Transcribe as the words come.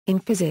In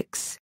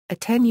physics,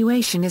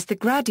 attenuation is the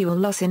gradual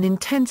loss in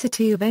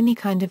intensity of any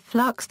kind of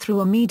flux through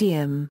a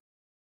medium.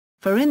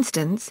 For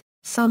instance,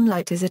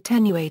 sunlight is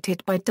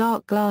attenuated by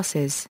dark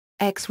glasses,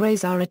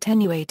 X-rays are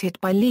attenuated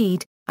by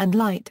lead, and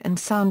light and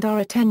sound are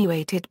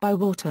attenuated by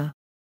water.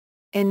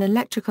 In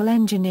electrical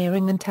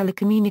engineering and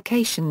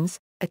telecommunications,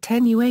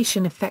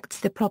 attenuation affects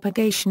the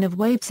propagation of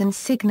waves and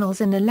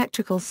signals in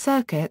electrical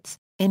circuits,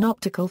 in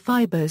optical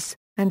fibers,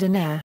 and in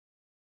air.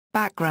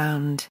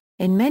 Background: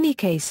 in many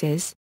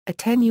cases,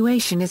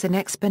 attenuation is an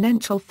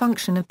exponential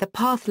function of the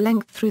path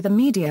length through the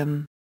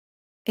medium.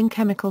 In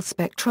chemical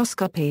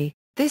spectroscopy,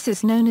 this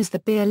is known as the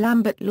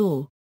Beer-Lambert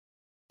Law.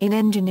 In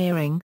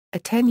engineering,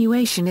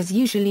 attenuation is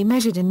usually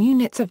measured in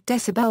units of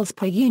decibels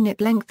per unit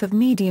length of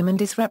medium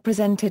and is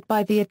represented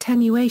by the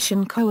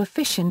attenuation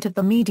coefficient of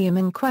the medium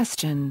in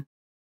question.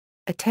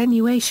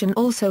 Attenuation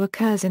also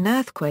occurs in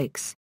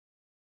earthquakes.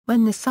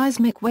 When the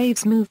seismic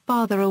waves move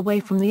farther away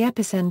from the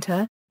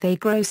epicenter, they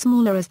grow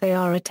smaller as they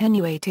are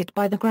attenuated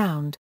by the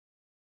ground.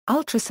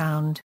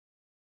 Ultrasound.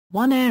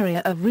 One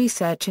area of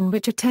research in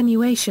which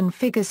attenuation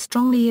figures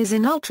strongly is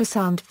in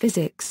ultrasound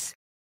physics.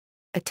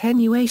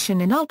 Attenuation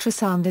in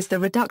ultrasound is the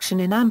reduction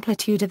in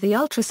amplitude of the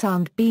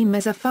ultrasound beam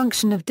as a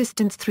function of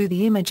distance through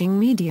the imaging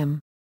medium.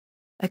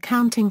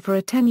 Accounting for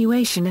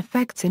attenuation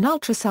effects in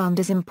ultrasound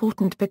is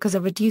important because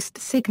a reduced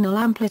signal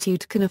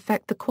amplitude can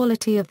affect the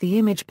quality of the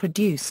image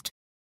produced.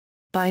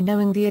 By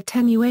knowing the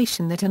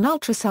attenuation that an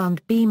ultrasound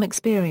beam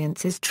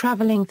experiences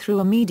traveling through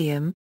a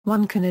medium,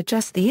 one can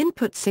adjust the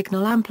input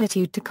signal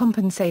amplitude to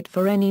compensate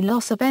for any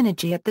loss of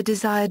energy at the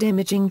desired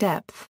imaging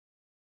depth.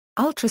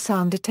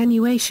 Ultrasound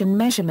attenuation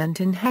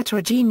measurement in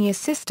heterogeneous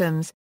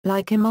systems,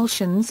 like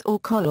emulsions or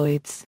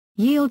colloids,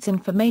 yields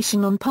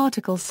information on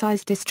particle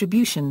size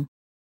distribution.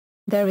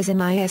 There is an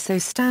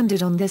ISO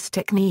standard on this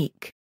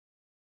technique.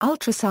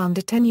 Ultrasound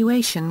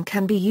attenuation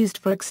can be used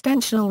for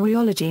extensional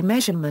rheology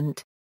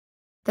measurement.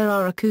 There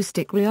are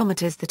acoustic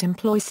rheometers that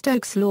employ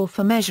Stokes' law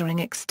for measuring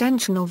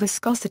extensional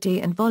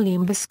viscosity and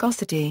volume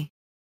viscosity.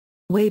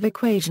 Wave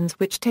equations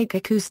which take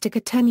acoustic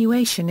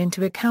attenuation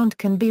into account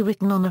can be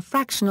written on a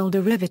fractional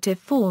derivative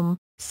form.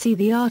 See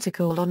the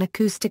article on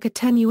acoustic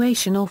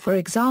attenuation or for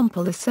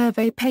example the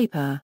survey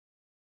paper.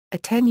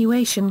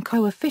 Attenuation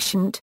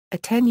coefficient.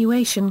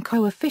 Attenuation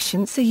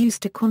coefficients are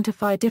used to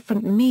quantify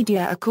different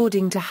media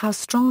according to how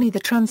strongly the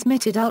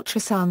transmitted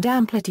ultrasound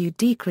amplitude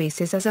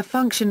decreases as a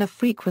function of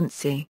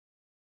frequency.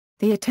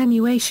 The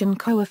attenuation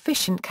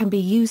coefficient can be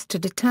used to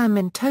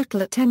determine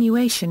total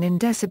attenuation in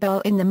decibel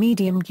in the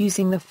medium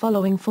using the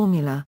following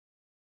formula.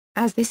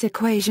 As this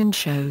equation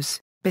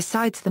shows,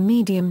 besides the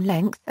medium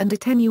length and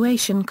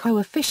attenuation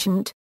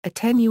coefficient,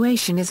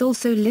 attenuation is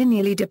also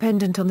linearly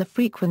dependent on the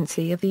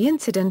frequency of the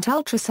incident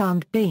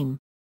ultrasound beam.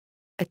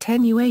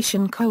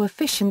 Attenuation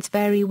coefficients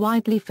vary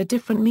widely for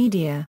different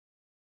media.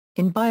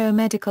 In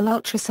biomedical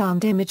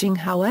ultrasound imaging,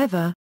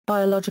 however,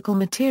 biological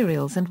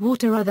materials and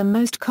water are the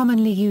most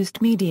commonly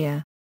used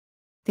media.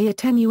 The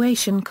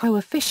attenuation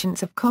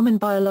coefficients of common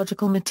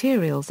biological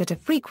materials at a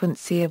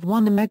frequency of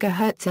 1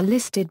 MHz are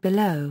listed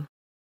below.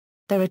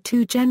 There are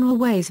two general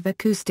ways of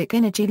acoustic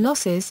energy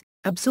losses,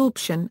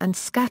 absorption and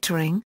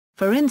scattering,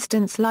 for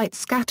instance light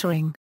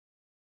scattering.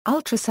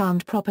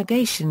 Ultrasound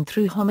propagation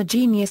through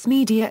homogeneous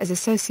media is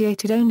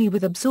associated only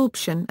with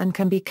absorption and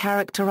can be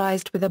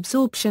characterized with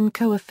absorption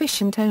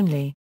coefficient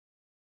only.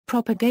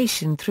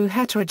 Propagation through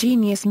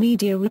heterogeneous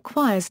media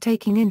requires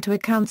taking into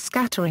account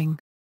scattering.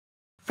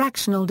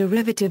 Fractional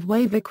derivative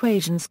wave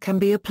equations can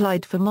be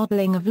applied for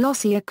modeling of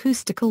lossy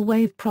acoustical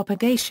wave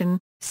propagation,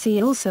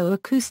 see also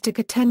acoustic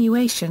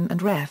attenuation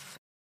and ref.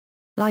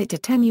 Light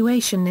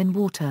attenuation in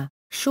water.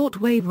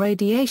 Short-wave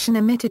radiation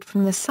emitted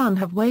from the sun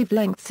have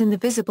wavelengths in the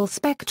visible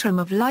spectrum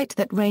of light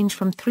that range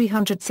from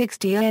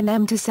 360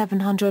 nm to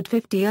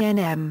 750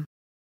 nm.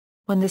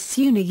 When the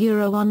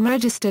SUNY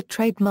unregistered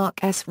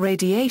trademark S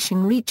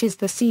radiation reaches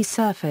the sea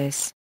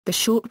surface, the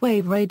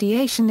short-wave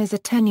radiation is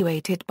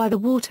attenuated by the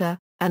water,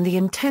 and the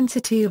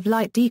intensity of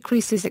light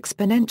decreases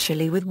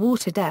exponentially with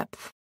water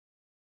depth.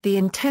 The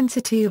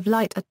intensity of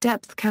light at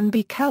depth can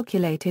be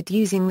calculated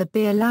using the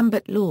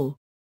Beer-Lambert law.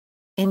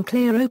 In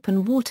clear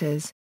open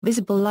waters,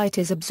 visible light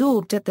is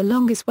absorbed at the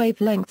longest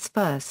wavelengths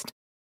first.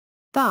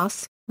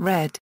 Thus,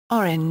 red,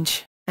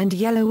 orange, and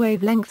yellow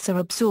wavelengths are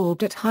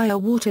absorbed at higher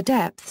water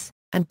depths,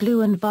 and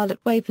blue and violet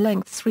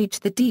wavelengths reach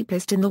the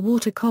deepest in the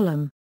water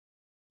column.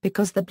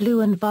 Because the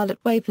blue and violet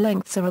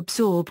wavelengths are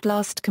absorbed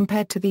last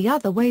compared to the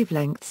other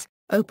wavelengths,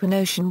 open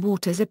ocean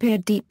waters appear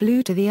deep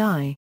blue to the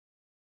eye.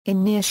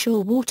 In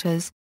nearshore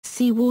waters,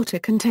 seawater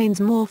contains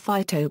more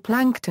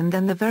phytoplankton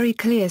than the very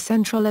clear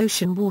central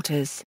ocean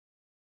waters.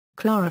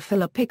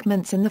 Chlorophyll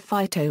pigments in the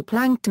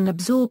phytoplankton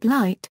absorb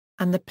light,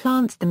 and the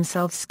plants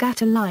themselves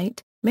scatter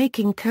light,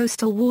 making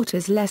coastal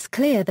waters less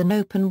clear than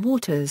open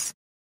waters.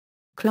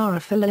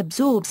 Chlorophyll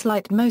absorbs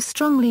light most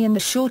strongly in the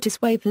shortest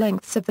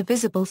wavelengths of the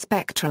visible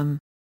spectrum.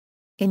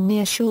 In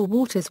nearshore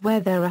waters where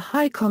there are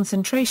high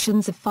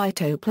concentrations of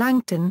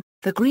phytoplankton,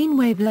 the green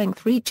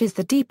wavelength reaches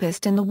the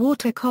deepest in the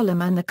water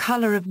column and the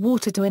color of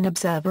water to an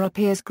observer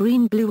appears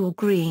green-blue or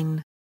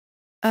green.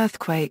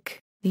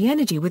 Earthquake. The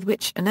energy with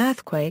which an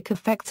earthquake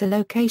affects a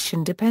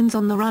location depends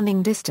on the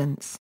running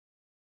distance.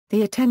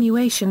 The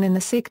attenuation in the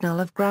signal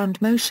of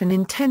ground motion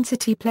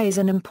intensity plays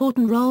an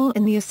important role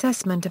in the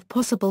assessment of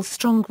possible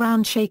strong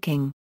ground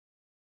shaking.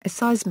 A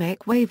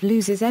seismic wave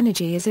loses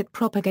energy as it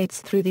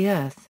propagates through the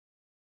Earth.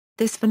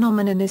 This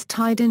phenomenon is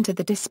tied into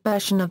the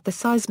dispersion of the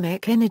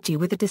seismic energy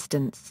with the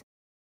distance.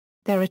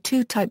 There are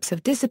two types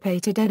of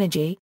dissipated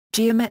energy: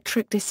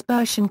 geometric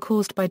dispersion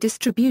caused by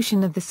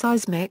distribution of the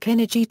seismic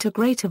energy to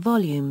greater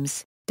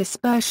volumes,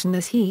 dispersion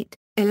as heat;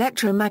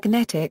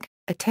 electromagnetic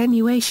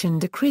attenuation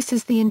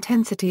decreases the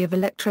intensity of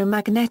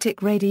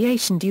electromagnetic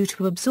radiation due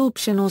to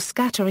absorption or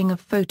scattering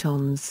of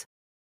photons.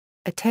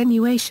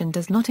 Attenuation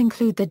does not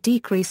include the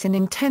decrease in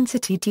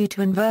intensity due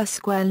to inverse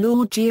square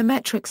law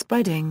geometric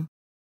spreading.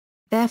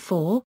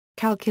 Therefore,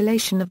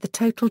 calculation of the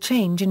total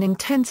change in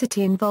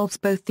intensity involves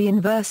both the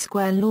inverse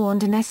square law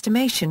and an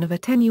estimation of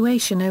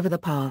attenuation over the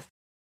path.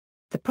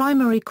 The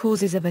primary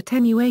causes of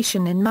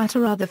attenuation in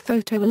matter are the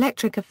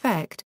photoelectric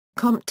effect,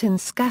 Compton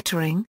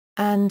scattering,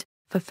 and,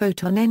 for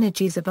photon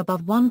energies of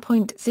above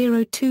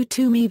 1.022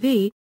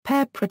 MeV,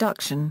 pair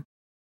production.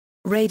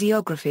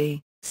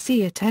 Radiography,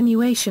 see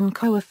attenuation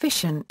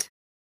coefficient.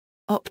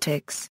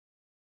 Optics.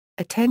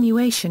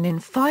 Attenuation in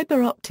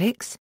fiber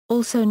optics,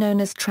 also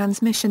known as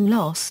transmission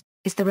loss,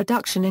 is the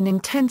reduction in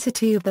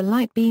intensity of the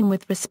light beam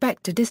with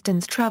respect to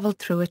distance traveled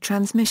through a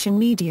transmission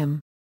medium.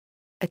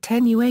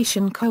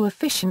 Attenuation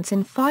coefficients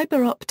in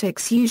fiber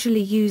optics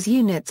usually use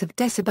units of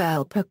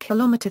decibel per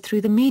kilometer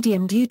through the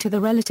medium due to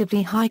the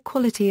relatively high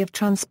quality of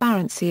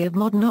transparency of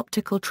modern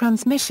optical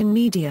transmission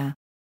media.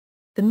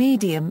 The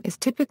medium is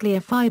typically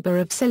a fiber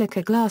of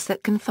silica glass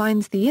that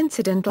confines the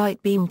incident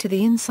light beam to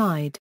the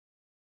inside.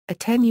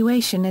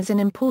 Attenuation is an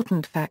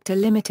important factor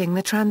limiting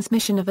the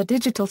transmission of a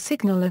digital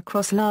signal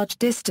across large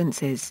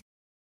distances.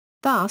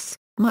 Thus,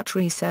 much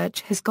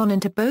research has gone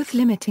into both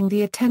limiting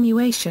the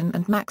attenuation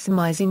and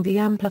maximizing the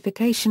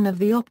amplification of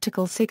the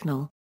optical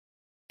signal.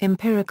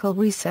 Empirical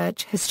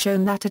research has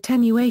shown that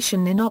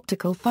attenuation in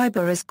optical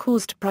fiber is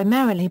caused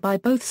primarily by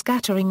both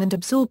scattering and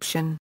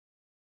absorption.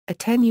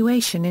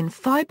 Attenuation in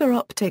fiber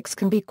optics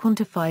can be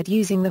quantified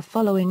using the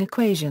following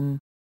equation.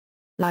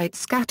 Light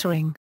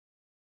scattering.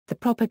 The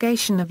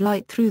propagation of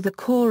light through the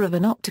core of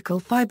an optical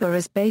fiber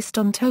is based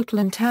on total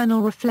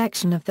internal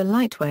reflection of the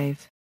light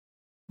wave.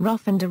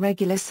 Rough and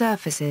irregular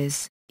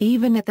surfaces,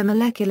 even at the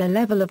molecular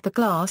level of the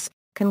glass,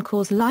 can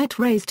cause light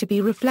rays to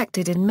be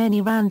reflected in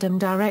many random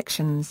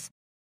directions.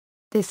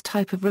 This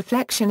type of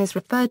reflection is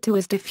referred to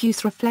as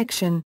diffuse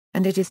reflection,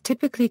 and it is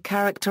typically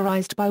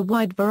characterized by a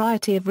wide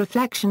variety of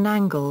reflection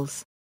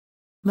angles.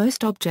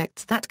 Most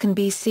objects that can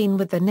be seen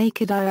with the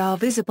naked eye are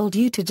visible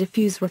due to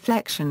diffuse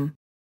reflection.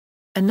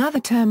 Another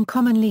term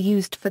commonly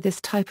used for this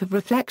type of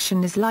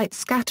reflection is light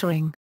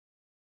scattering.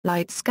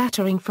 Light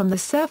scattering from the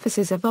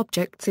surfaces of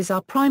objects is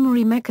our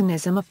primary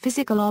mechanism of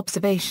physical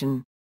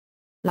observation.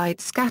 Light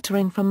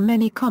scattering from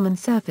many common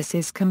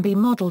surfaces can be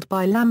modeled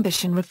by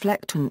Lambertian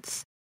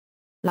reflectance.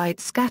 Light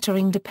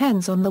scattering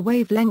depends on the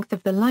wavelength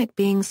of the light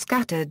being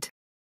scattered.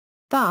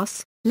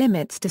 Thus,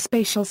 limits to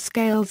spatial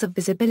scales of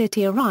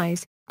visibility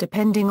arise,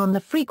 depending on the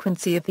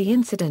frequency of the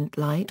incident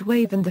light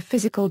wave and the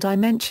physical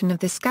dimension of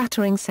the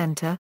scattering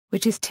center,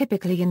 which is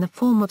typically in the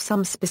form of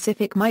some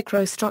specific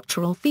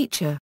microstructural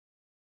feature.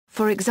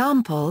 For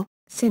example,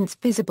 since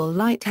visible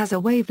light has a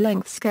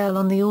wavelength scale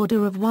on the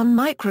order of 1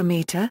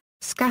 micrometer,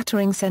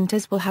 scattering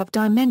centers will have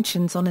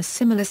dimensions on a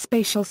similar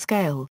spatial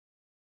scale.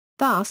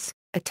 Thus,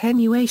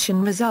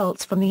 attenuation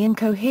results from the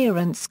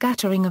incoherent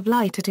scattering of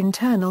light at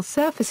internal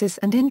surfaces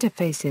and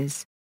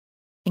interfaces.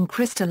 In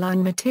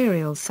crystalline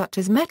materials such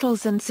as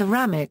metals and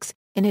ceramics,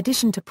 in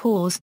addition to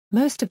pores,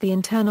 most of the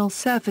internal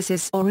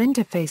surfaces or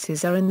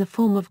interfaces are in the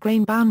form of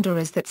grain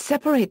boundaries that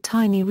separate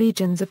tiny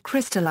regions of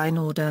crystalline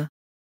order.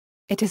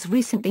 It has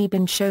recently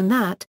been shown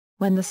that,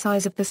 when the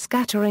size of the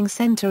scattering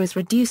center is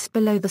reduced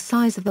below the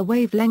size of the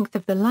wavelength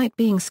of the light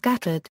being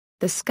scattered,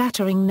 the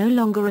scattering no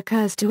longer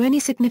occurs to any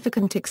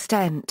significant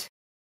extent.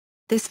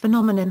 This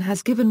phenomenon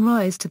has given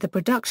rise to the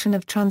production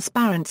of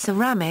transparent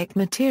ceramic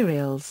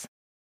materials.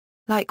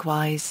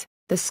 Likewise,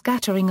 the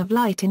scattering of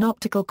light in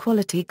optical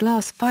quality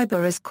glass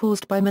fiber is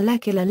caused by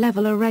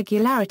molecular-level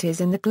irregularities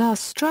in the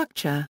glass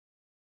structure.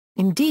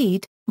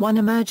 Indeed, one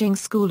emerging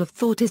school of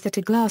thought is that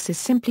a glass is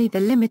simply the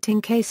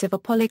limiting case of a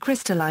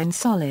polycrystalline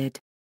solid.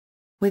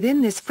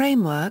 Within this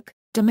framework,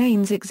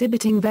 domains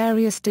exhibiting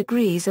various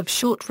degrees of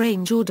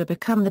short-range order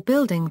become the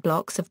building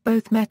blocks of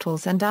both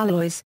metals and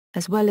alloys,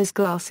 as well as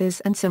glasses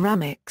and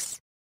ceramics.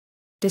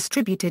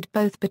 Distributed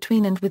both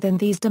between and within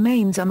these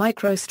domains are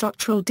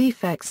microstructural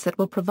defects that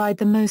will provide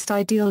the most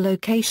ideal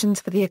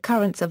locations for the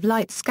occurrence of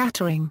light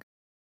scattering.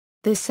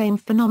 This same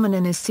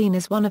phenomenon is seen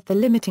as one of the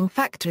limiting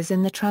factors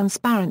in the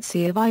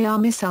transparency of IR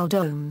missile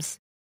domes.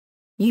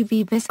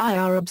 UV-vis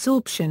IR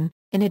absorption,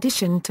 in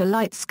addition to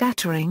light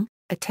scattering,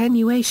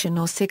 attenuation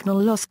or signal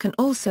loss can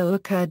also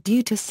occur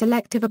due to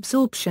selective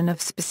absorption of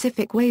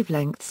specific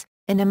wavelengths,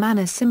 in a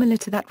manner similar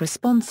to that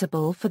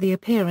responsible for the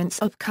appearance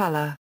of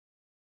color.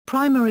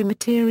 Primary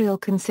material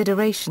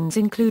considerations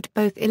include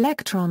both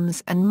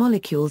electrons and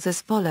molecules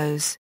as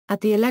follows.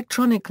 At the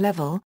electronic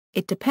level,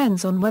 it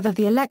depends on whether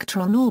the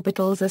electron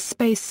orbitals are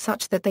spaced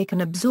such that they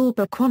can absorb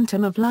a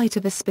quantum of light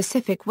of a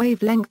specific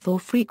wavelength or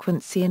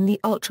frequency in the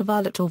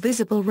ultraviolet or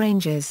visible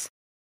ranges.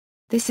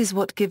 This is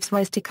what gives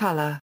rise to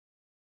color.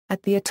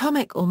 At the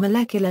atomic or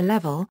molecular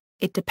level,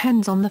 it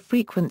depends on the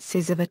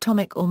frequencies of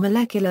atomic or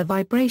molecular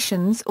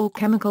vibrations or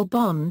chemical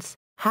bonds,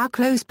 how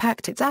close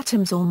packed its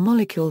atoms or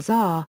molecules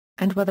are,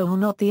 and whether or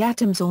not the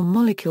atoms or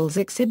molecules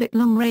exhibit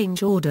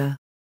long-range order.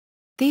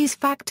 These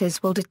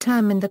factors will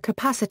determine the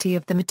capacity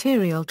of the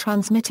material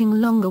transmitting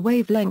longer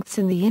wavelengths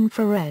in the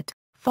infrared,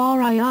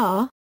 far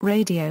IR,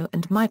 radio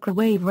and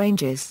microwave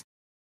ranges.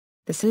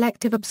 The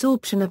selective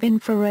absorption of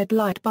infrared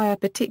light by a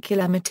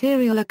particular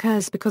material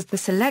occurs because the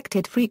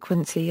selected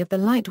frequency of the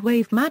light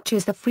wave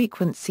matches the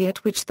frequency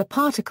at which the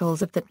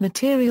particles of that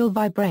material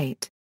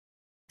vibrate.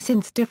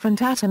 Since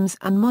different atoms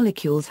and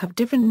molecules have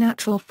different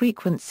natural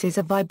frequencies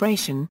of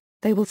vibration,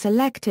 they will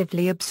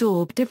selectively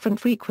absorb different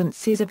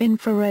frequencies of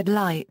infrared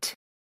light.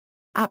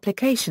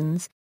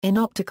 Applications: in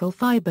optical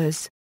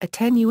fibers,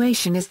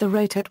 attenuation is the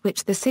rate at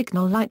which the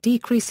signal light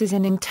decreases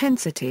in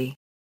intensity.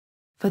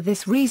 For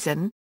this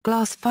reason,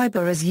 glass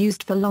fiber is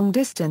used for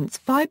long-distance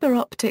fiber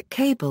optic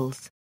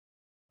cables.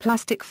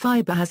 Plastic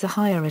fiber has a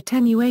higher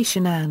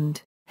attenuation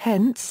and,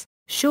 hence,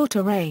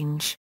 shorter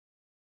range.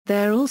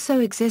 There also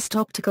exist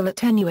optical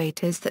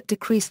attenuators that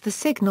decrease the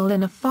signal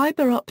in a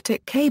fiber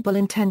optic cable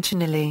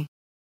intentionally.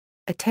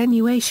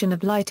 Attenuation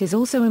of light is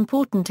also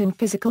important in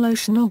physical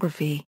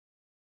oceanography.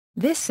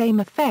 This same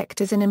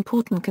effect is an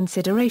important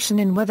consideration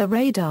in weather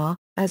radar,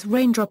 as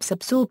raindrops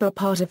absorb a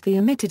part of the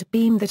emitted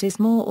beam that is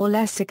more or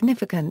less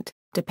significant,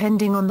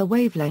 depending on the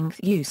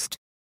wavelength used.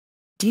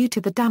 Due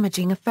to the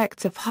damaging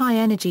effects of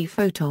high-energy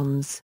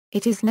photons,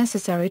 it is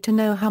necessary to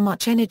know how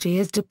much energy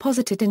is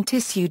deposited in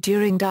tissue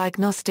during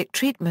diagnostic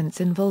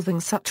treatments involving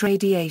such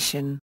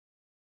radiation.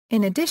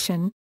 In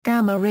addition,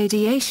 gamma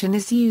radiation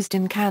is used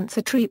in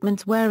cancer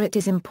treatments where it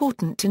is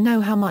important to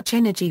know how much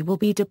energy will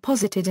be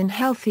deposited in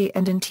healthy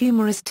and in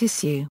tumorous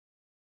tissue.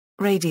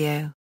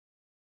 Radio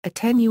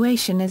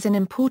attenuation is an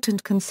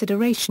important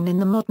consideration in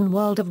the modern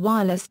world of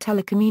wireless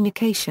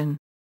telecommunication.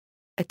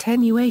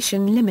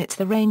 Attenuation limits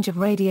the range of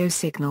radio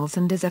signals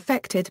and is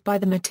affected by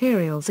the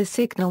materials a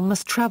signal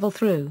must travel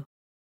through.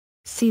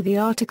 See the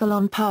article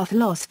on path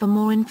loss for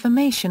more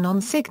information on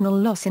signal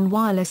loss in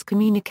wireless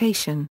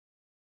communication.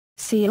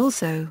 See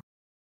also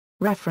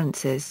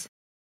References.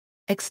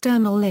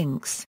 External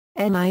links: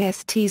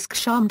 NIST's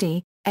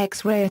XAMD,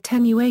 X-ray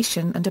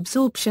attenuation and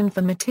absorption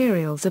for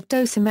materials of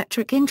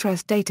dosimetric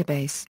interest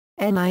database,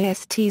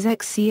 NIST's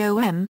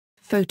XCOM,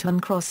 photon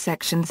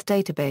cross-sections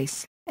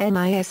database,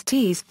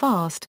 NIST's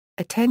FAST,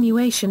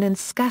 attenuation and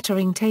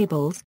scattering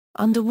tables,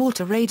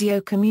 underwater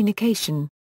radio communication,